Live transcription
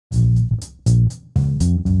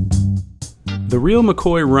The Real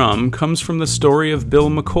McCoy Rum comes from the story of Bill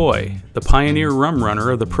McCoy, the pioneer rum runner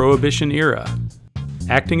of the Prohibition era.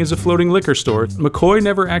 Acting as a floating liquor store, McCoy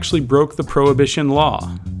never actually broke the Prohibition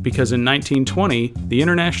law, because in 1920, the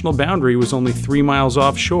international boundary was only 3 miles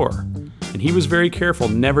offshore, and he was very careful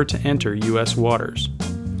never to enter U.S. waters.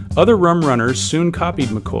 Other rum runners soon copied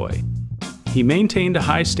McCoy. He maintained a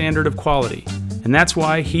high standard of quality, and that's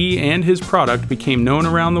why he and his product became known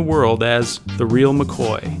around the world as the Real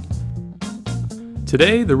McCoy.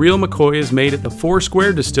 Today, the Real McCoy is made at the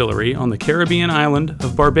Foursquare Distillery on the Caribbean island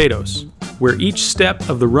of Barbados, where each step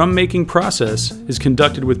of the rum-making process is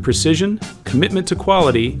conducted with precision, commitment to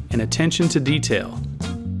quality, and attention to detail.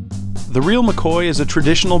 The Real McCoy is a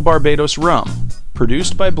traditional Barbados rum,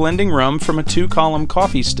 produced by blending rum from a 2-column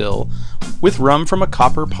coffee still with rum from a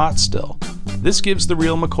copper pot still. This gives the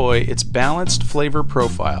Real McCoy its balanced flavor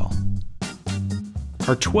profile.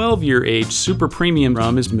 Our 12-year aged super premium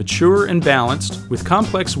rum is mature and balanced with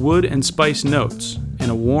complex wood and spice notes and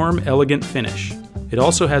a warm, elegant finish. It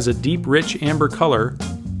also has a deep, rich amber color,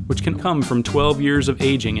 which can come from 12 years of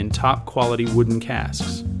aging in top-quality wooden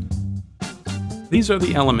casks. These are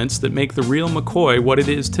the elements that make the Real McCoy what it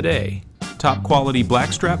is today. Top-quality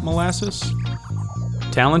blackstrap molasses,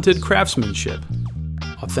 talented craftsmanship,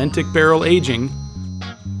 authentic barrel aging,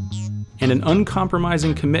 and an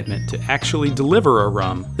uncompromising commitment to actually deliver a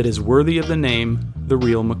rum that is worthy of the name The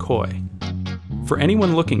Real McCoy. For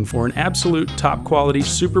anyone looking for an absolute top-quality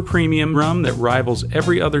super premium rum that rivals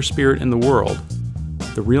every other spirit in the world,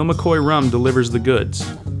 the Real McCoy Rum delivers the goods.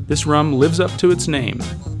 This rum lives up to its name.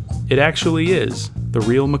 It actually is the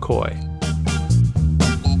Real McCoy.